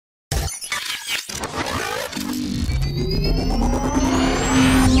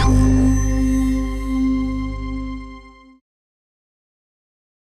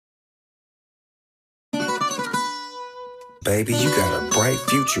Baby, you got a bright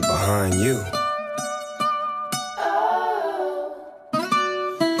future behind you.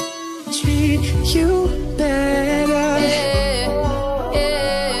 Treat you better.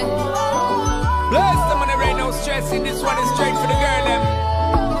 Bless them when there ain't no stressing. This one is straight for the girl, them.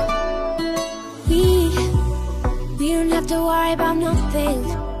 We don't have to worry about nothing.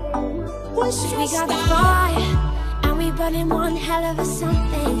 We got the fire, and we burning one hell of a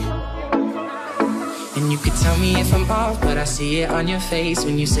something. And you could tell me if I'm off, but I see it on your face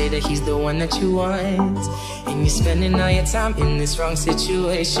when you say that he's the one that you want. And you're spending all your time in this wrong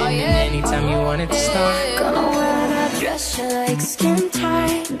situation. And anytime you want it to start, Gonna wear that dress you like skin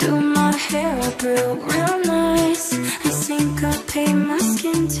tight, do my hair up real nice, and syncopate my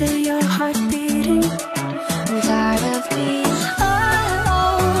skin till your heart beating. I'm tired of being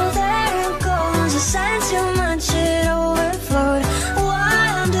oh, there it goes. I sang too much, it overflowed.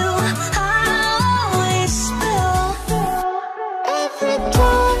 Why do I always spill? Every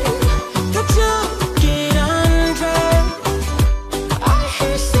time that you get undressed, I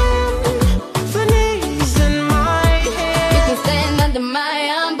hear symphonies in my head. You can stand under my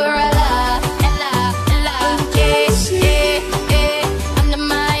umbrella, ella, ella, under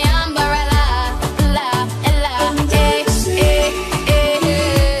my umbrella, ella, ella,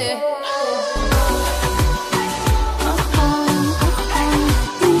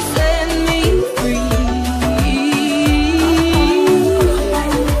 set me free.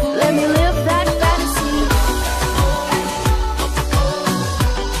 Let me live that fantasy.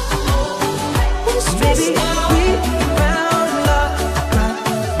 baby, we found love right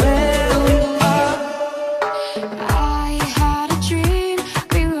where we are. I had a dream,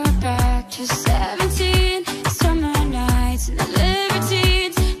 we were back to 17. Summer nights and the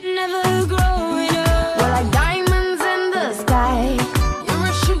libertines, never growing up. We're like diamonds in the sky. You're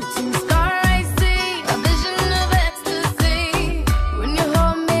a shooting star, I see. A vision of ecstasy. When you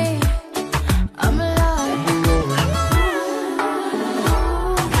hold me, I'm alive.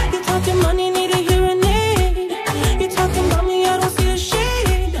 You're talking money, need a hearing aid. You're talking about me, I don't see a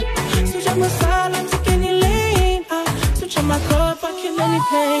shade. Switch up my side, I'm taking any lane. Switch up my cup, I kill any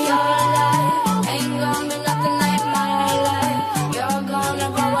pain. You're alive, ain't gonna be nothing like my life. You're gonna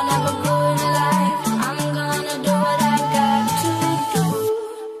go and have a good life. I'm gonna do what I got to do.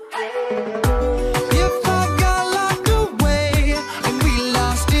 If I got locked away and we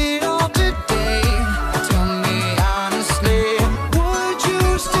lost it all today, tell me honestly, would you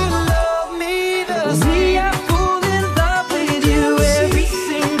still love me the same? I fall in love with you every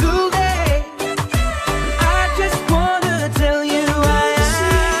single day. I just wanna tell you I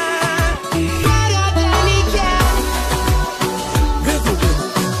am.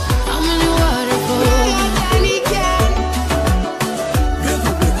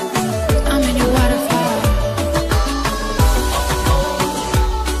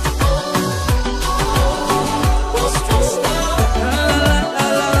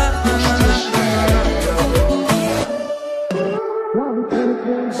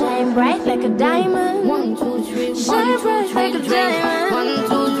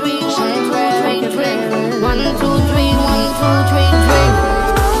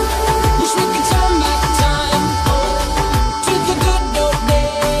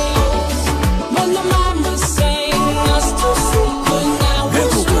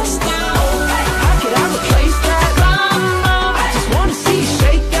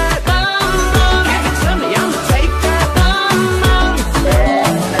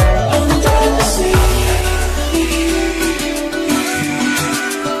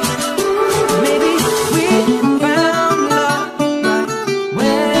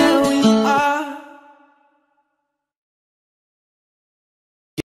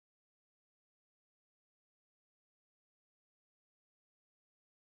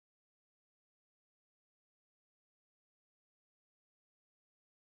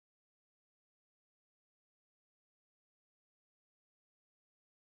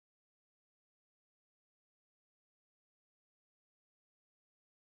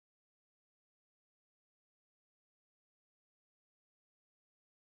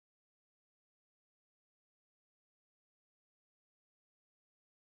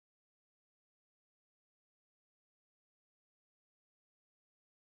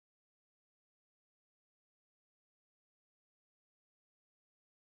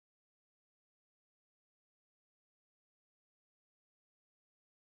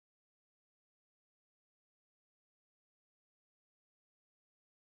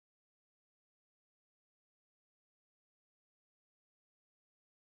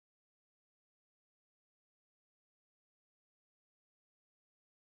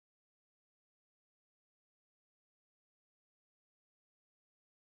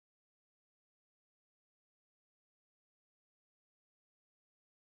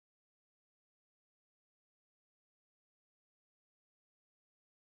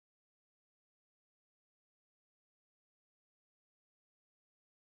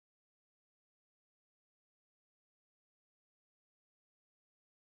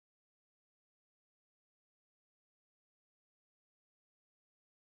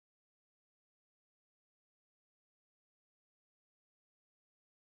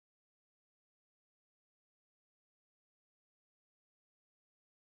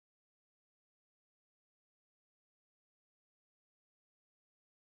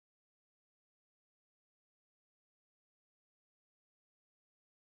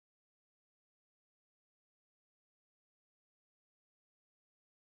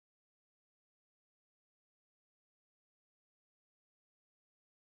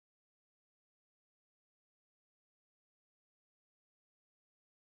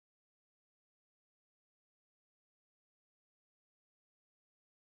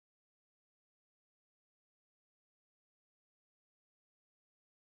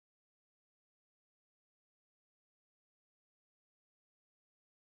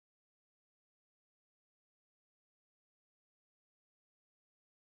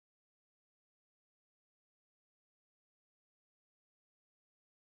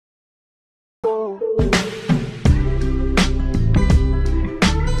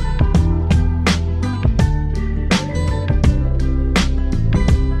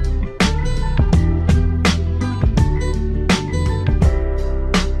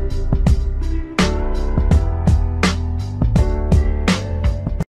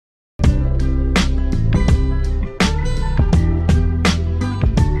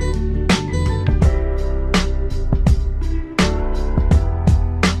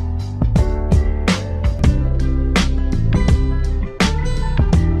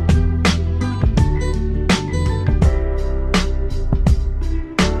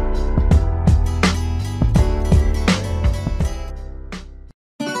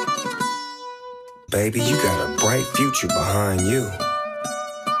 Baby, you got a bright future behind you.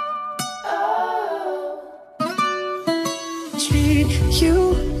 Treat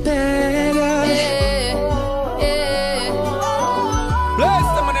you better. Bless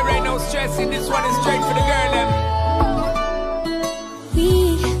them on the rain, no stressing. This one is straight for the girl, them.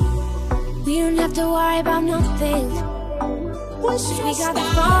 We don't have to worry about nothing. We got the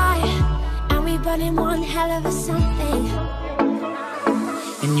fire, and we burning one hell of a something.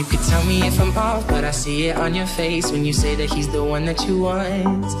 And you could tell me if I'm off, but I see it on your face when you say that he's the one that you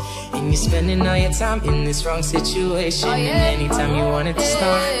want. And you're spending all your time in this wrong situation. And anytime you want it to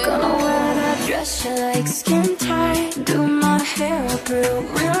start, Gonna wear that dress you like skin tight, do my hair up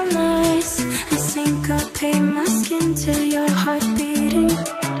real nice, and syncopate my skin to your heartbeat.